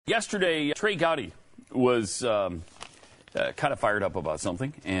Yesterday, Trey Gowdy was kind of fired up about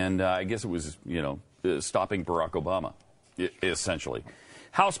something, and I guess it was, stopping Barack Obama, essentially.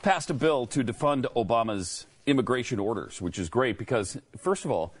 House passed a bill to defund Obama's immigration orders, which is great because, first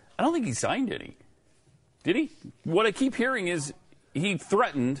of all, I don't think he signed any. Did he? What I keep hearing is he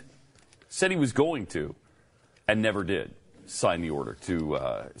threatened, said he was going to, and never did sign the order, to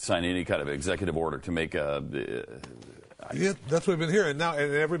sign any kind of executive order to make a... Yeah, that's what we've been hearing now,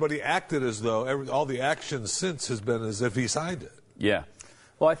 and everybody acted as though all the action since has been as if he signed it. Yeah.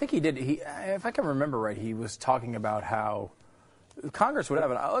 Well, I think he did. If I can remember right, he was talking about how Congress would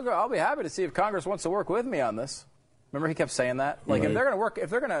have I'll be happy to see if Congress wants to work with me on this. Remember, he kept saying that. Like, right. if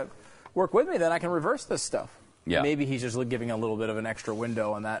they're going to work with me, then I can reverse this stuff. Yeah. Maybe he's just giving a little bit of an extra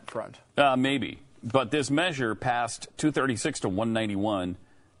window on that front. Maybe. But this measure passed 236 to 191.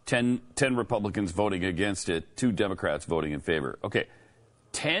 10 Republicans voting against it, 2 Democrats voting in favor. Okay,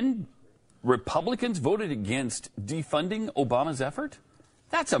 10 Republicans voted against defunding Obama's effort?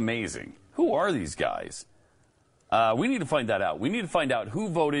 That's amazing. Who are these guys? We need to find that out. We need to find out who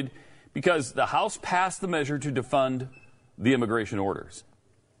voted, because the House passed the measure to defund the immigration orders.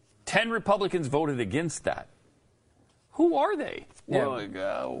 10 Republicans voted against that. Who are they? Yeah.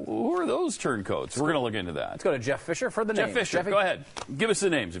 Well, who are those turncoats? We're going to look into that. Let's go to Jeff Fisher for the names. Jeff Fisher, go ahead. Give us the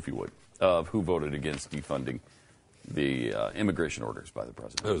names, if you would, of who voted against defunding the immigration orders by the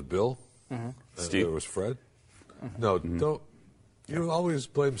president. There was Bill. Mm-hmm. Steve. There was Fred. Mm-hmm. No, don't. You always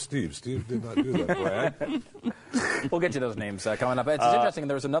blame Steve. Steve did not do that, Brad. We'll get you those names coming up. It's interesting.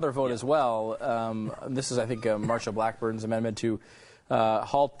 There was another vote as well. This is, I think, Marsha Blackburn's amendment to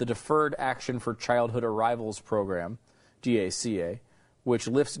halt the Deferred Action for Childhood Arrivals program, DACA, which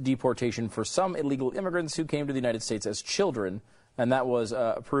lifts deportation for some illegal immigrants who came to the United States as children, and that was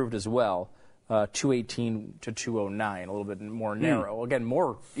approved as well, 218 to 209, a little bit more narrow. Again,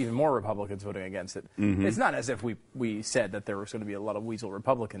 even more Republicans voting against it. Mm-hmm. It's not as if we said that there was going to be a lot of weasel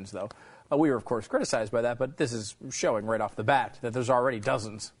Republicans, though. We were, of course, criticized by that, but this is showing right off the bat that there's already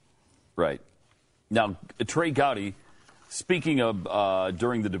dozens. Right. Now, Trey Gowdy, speaking of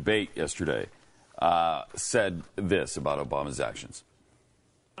during the debate yesterday, said this about Obama's actions.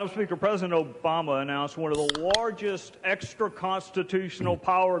 Madam Speaker, President Obama announced one of the largest extra-constitutional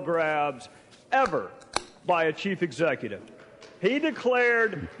power grabs ever by a chief executive. He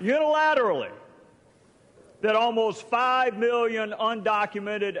declared unilaterally that almost 5 million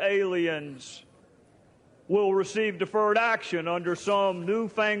undocumented aliens will receive deferred action under some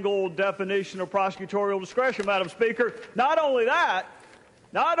newfangled definition of prosecutorial discretion, Madam Speaker. Not only that,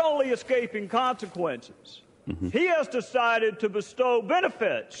 not only escaping consequences, he has decided to bestow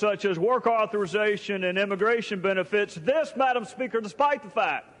benefits such as work authorization and immigration benefits. This, Madam Speaker, despite the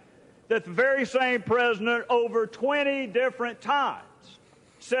fact that the very same president over 20 different times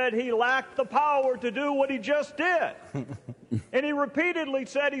said he lacked the power to do what he just did. And he repeatedly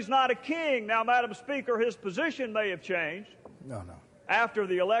said he's not a king. Now, Madam Speaker, his position may have changed. No. After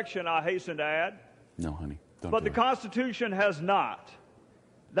the election, I hasten to add. No, honey. But the Constitution has not.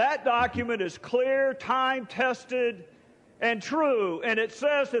 That document is clear, time-tested, and true, and it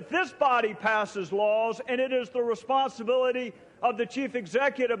says that this body passes laws, and it is the responsibility of the chief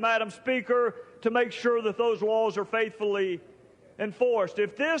executive, Madam Speaker, to make sure that those laws are faithfully enforced.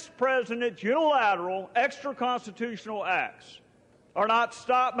 If this president's unilateral, extra-constitutional acts are not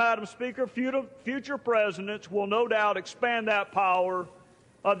stopped, Madam Speaker, future presidents will no doubt expand that power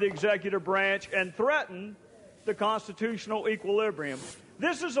of the executive branch and threaten the constitutional equilibrium.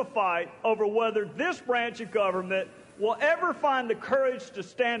 This is a fight over whether this branch of government will ever find the courage to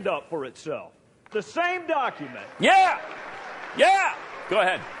stand up for itself. The same document. Yeah! Yeah! Go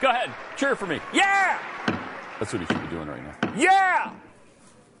ahead. Cheer for me. Yeah! That's what he should be doing right now. Yeah!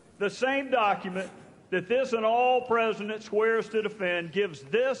 The same document that this and all president swears to defend gives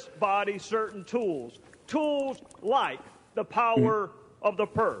this body certain tools. Tools like the power of the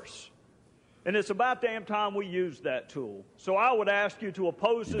purse. And it's about damn time we use that tool. So I would ask you to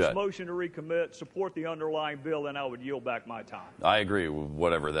oppose this motion to recommit, support the underlying bill, and I would yield back my time. I agree with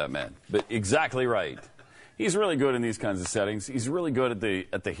whatever that meant. But exactly right. He's really good in these kinds of settings. He's really good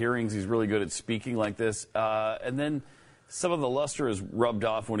at the hearings. He's really good at speaking like this. And then some of the luster is rubbed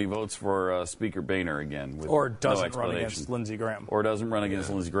off when he votes for Speaker Boehner again. With or doesn't run against Lindsey Graham. Or doesn't run against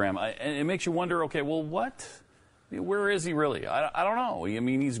Lindsey Graham. And it makes you wonder, okay, well, what? Where is he really? I don't know. I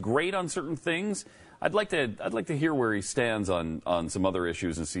mean, he's great on certain things. I'd like to hear where he stands on some other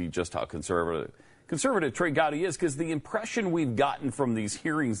issues and see just how conservative Trey Gowdy is, because the impression we've gotten from these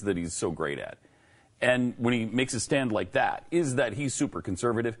hearings that he's so great at, and when he makes a stand like that, is that he's super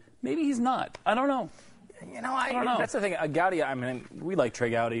conservative. Maybe he's not. I don't know. I don't know. That's the thing. Gowdy, I mean, we like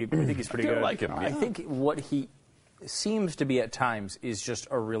Trey Gowdy. We think he's pretty good. like him. Yeah. I think what he seems to be at times is just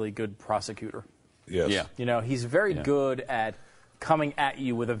a really good prosecutor. Yes. Yeah. He's very good at coming at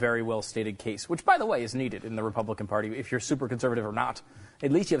you with a very well-stated case, which, by the way, is needed in the Republican Party, if you're super conservative or not.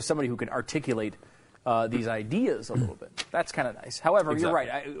 At least you have somebody who can articulate these ideas a little bit. That's kind of nice. However, You're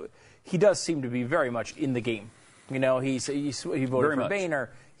right. He does seem to be very much in the game. He voted for Boehner.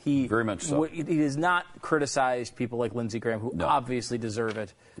 He very much so. He does not criticize people like Lindsey Graham, who obviously deserve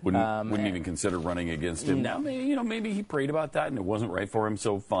it. Wouldn't even consider running against him. No. Maybe he prayed about that and it wasn't right for him,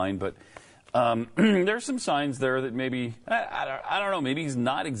 so fine. But there's some signs there that maybe, I don't know, maybe he's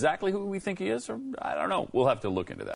not exactly who we think he is, or I don't know. We'll have to look into that.